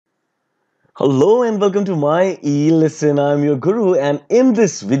Hello and welcome to my e-listen. I'm your guru, and in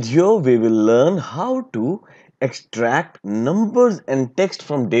this video we will learn how to extract numbers and text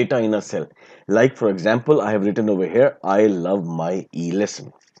from data in a cell. Like for example, I have written over here, I love my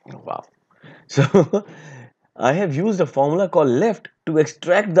e-listen. Wow. So I have used a formula called left to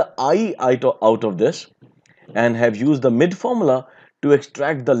extract the I out of this, and have used the mid formula to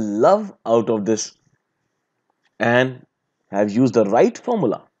extract the love out of this, and have used the right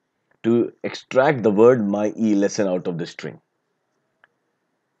formula to extract the word my e-lesson out of the string.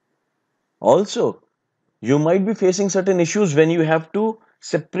 Also, you might be facing certain issues when you have to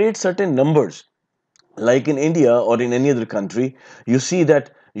separate certain numbers. Like in India or in any other country, you see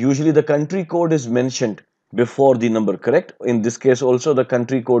that usually the country code is mentioned before the number, correct? In this case also the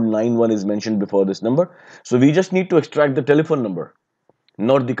country code 91 is mentioned before this number. So we just need to extract the telephone number,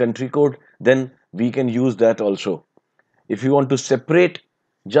 not the country code. Then we can use that also. If you want to separate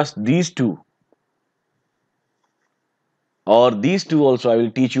just these two, or these two also, I will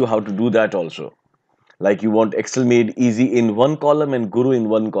teach you how to do that also. Like you want Excel made easy in one column and Guru in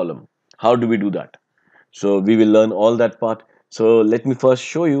one column. How do we do that? So we will learn all that part. So let me first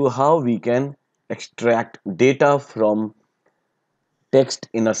show you how we can extract data from text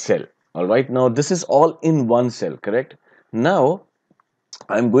in a cell. All right, now this is all in one cell, correct? Now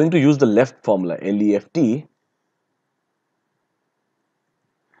I'm going to use the left formula, left,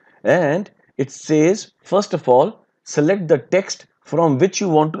 and it says first of all select the text from which you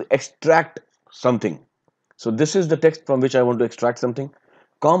want to extract something. So this is the text from which I want to extract something,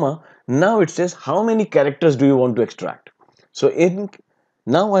 comma. Now it says how many characters do you want to extract. So in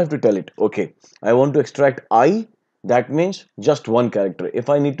now I have to tell it, okay, I want to extract I, that means just one character. If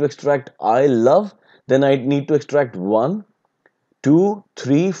I need to extract I love, then I need to extract 1, 2,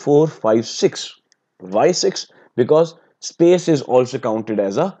 3, 4, 5, 6. Why 6? Because space is also counted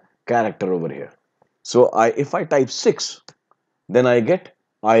as a character over here. So if I type 6, then I get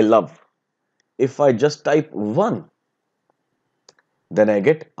I love. If I just type 1, then I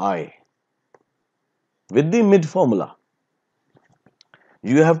get I. With the mid formula,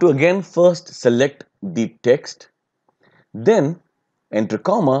 you have to again first select the text, then enter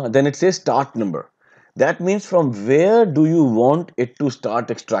comma, then it says start number. That means from where do you want it to start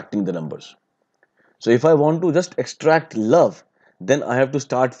extracting the numbers. So if I want to just extract love, then I have to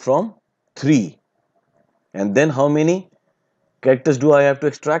start from 3. And then how many characters do I have to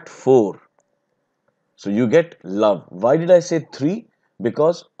extract? 4. So you get love. Why did I say 3?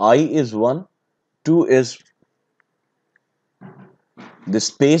 Because I is 1, 2 is the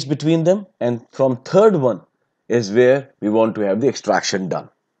space between them, and from third one is where we want to have the extraction done.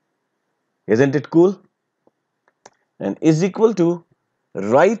 Isn't it cool? And is equal to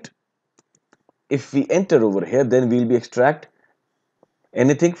right. If we enter over here, then we'll be extract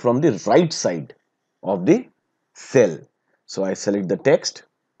anything from the right side of the cell. So I select the text,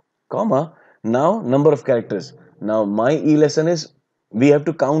 comma, now number of characters. Now my e-lesson is, we have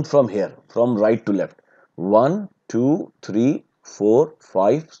to count from here, from right to left. 1, 2, 3, 4,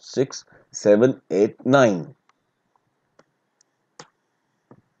 5, 6, 7, 8, 9.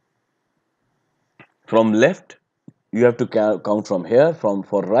 From left, you have to count from here. From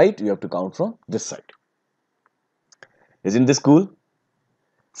for right, you have to count from this side. Isn't this cool?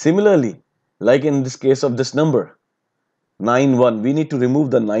 Similarly, like in this case of this number, 91, we need to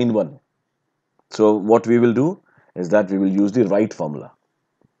remove the 91. So what we will do is that we will use the right formula.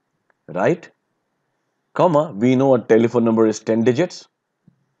 Right, comma, we know a telephone number is 10 digits.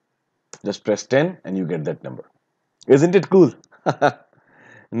 Just press 10 and you get that number. Isn't it cool?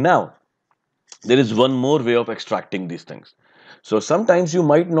 Now, there is one more way of extracting these things. So sometimes you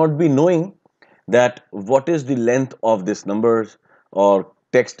might not be knowing that what is the length of this numbers or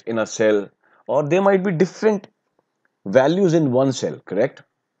text in a cell, or there might be different values in one cell, correct?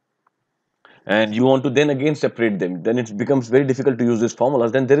 And you want to then again separate them, then it becomes very difficult to use these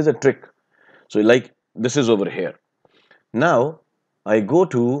formulas. Then there is a trick. So like this is over here. Now I go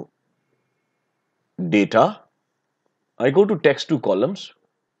to data, I go to text to columns,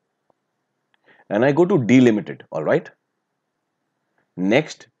 and I go to delimited. All right,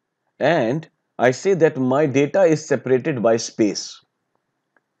 next, and I say that my data is separated by space.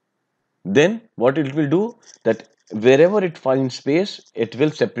 Then what it will do, that wherever it finds space, it will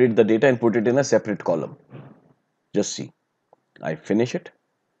separate the data and put it in a separate column. Just see, I finish it,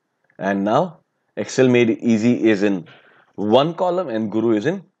 and now Excel made easy is in one column and Guru is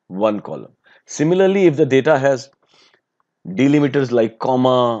in one column. Similarly, if the data has delimiters like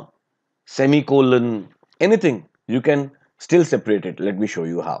comma, semicolon, anything, you can still separate it. Let me show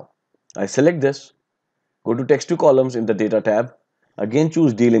you how. I select this, go to text to columns in the data tab, again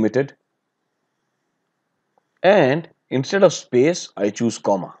choose delimited, and instead of space, I choose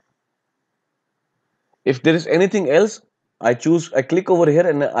comma. If there is anything else, I click over here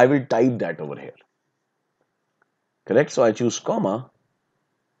and I will type that over here. Correct? So I choose comma,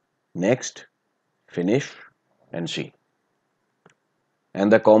 next, finish, and see.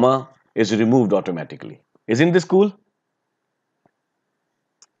 And the comma is removed automatically. Isn't this cool?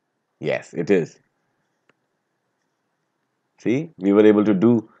 Yes, it is. See, we were able to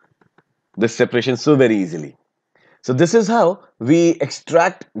do this separation so very easily. So this is how we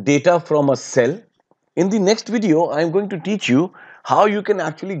extract data from a cell. In the next video, I am going to teach you how you can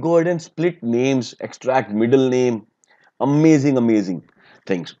actually go ahead and split names, extract middle name, amazing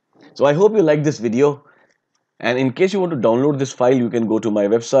things. So I hope you like this video. And in case you want to download this file, you can go to my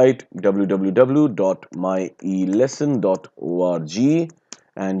website www.myelesson.org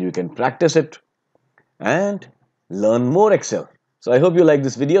and you can practice it and learn more Excel. So I hope you like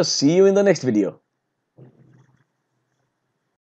this video. See you in the next video.